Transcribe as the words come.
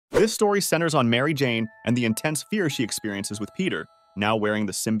This story centers on Mary Jane and the intense fear she experiences with Peter, now wearing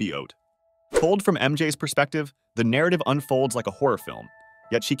the symbiote. Told from MJ's perspective, the narrative unfolds like a horror film,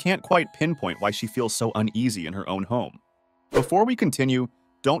 yet she can't quite pinpoint why she feels so uneasy in her own home. Before we continue,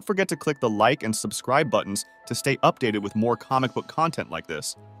 don't forget to click the like and subscribe buttons to stay updated with more comic book content like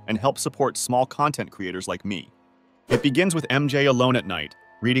this and help support small content creators like me. It begins with MJ alone at night,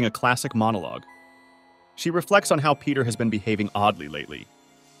 reading a classic monologue. She reflects on how Peter has been behaving oddly lately,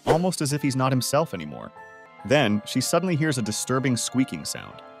 almost as if he's not himself anymore. Then, she suddenly hears a disturbing squeaking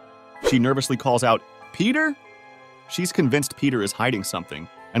sound. She nervously calls out, "Peter?" She's convinced Peter is hiding something,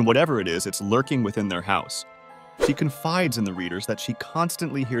 and whatever it is, it's lurking within their house. She confides in the readers that she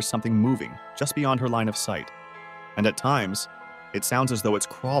constantly hears something moving just beyond her line of sight, and at times, it sounds as though it's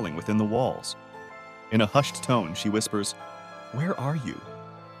crawling within the walls. In a hushed tone, she whispers, "Where are you?"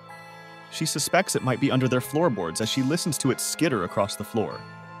 She suspects it might be under their floorboards as she listens to it skitter across the floor.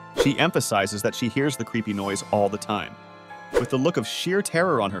 She emphasizes that she hears the creepy noise all the time. With a look of sheer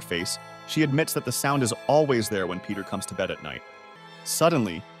terror on her face, she admits that the sound is always there when Peter comes to bed at night.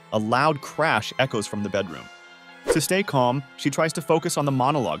 Suddenly, a loud crash echoes from the bedroom. To stay calm, she tries to focus on the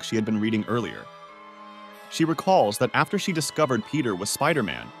monologue she had been reading earlier. She recalls that after she discovered Peter was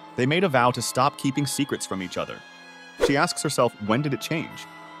Spider-Man, they made a vow to stop keeping secrets from each other. She asks herself, when did it change?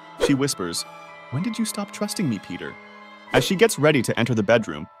 She whispers, "When did you stop trusting me, Peter?" As she gets ready to enter the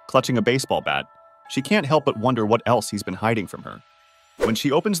bedroom, clutching a baseball bat, she can't help but wonder what else he's been hiding from her. When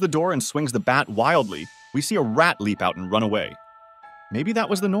she opens the door and swings the bat wildly, we see a rat leap out and run away. Maybe that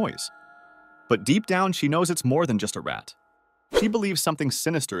was the noise. But deep down, she knows it's more than just a rat. She believes something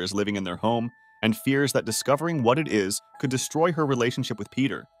sinister is living in their home and fears that discovering what it is could destroy her relationship with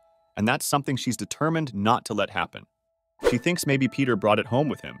Peter, and that's something she's determined not to let happen. She thinks maybe Peter brought it home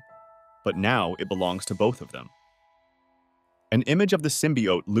with him, but now it belongs to both of them. An image of the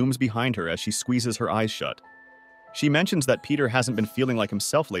symbiote looms behind her as she squeezes her eyes shut. She mentions that Peter hasn't been feeling like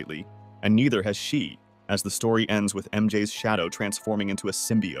himself lately, and neither has she, as the story ends with MJ's shadow transforming into a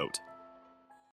symbiote.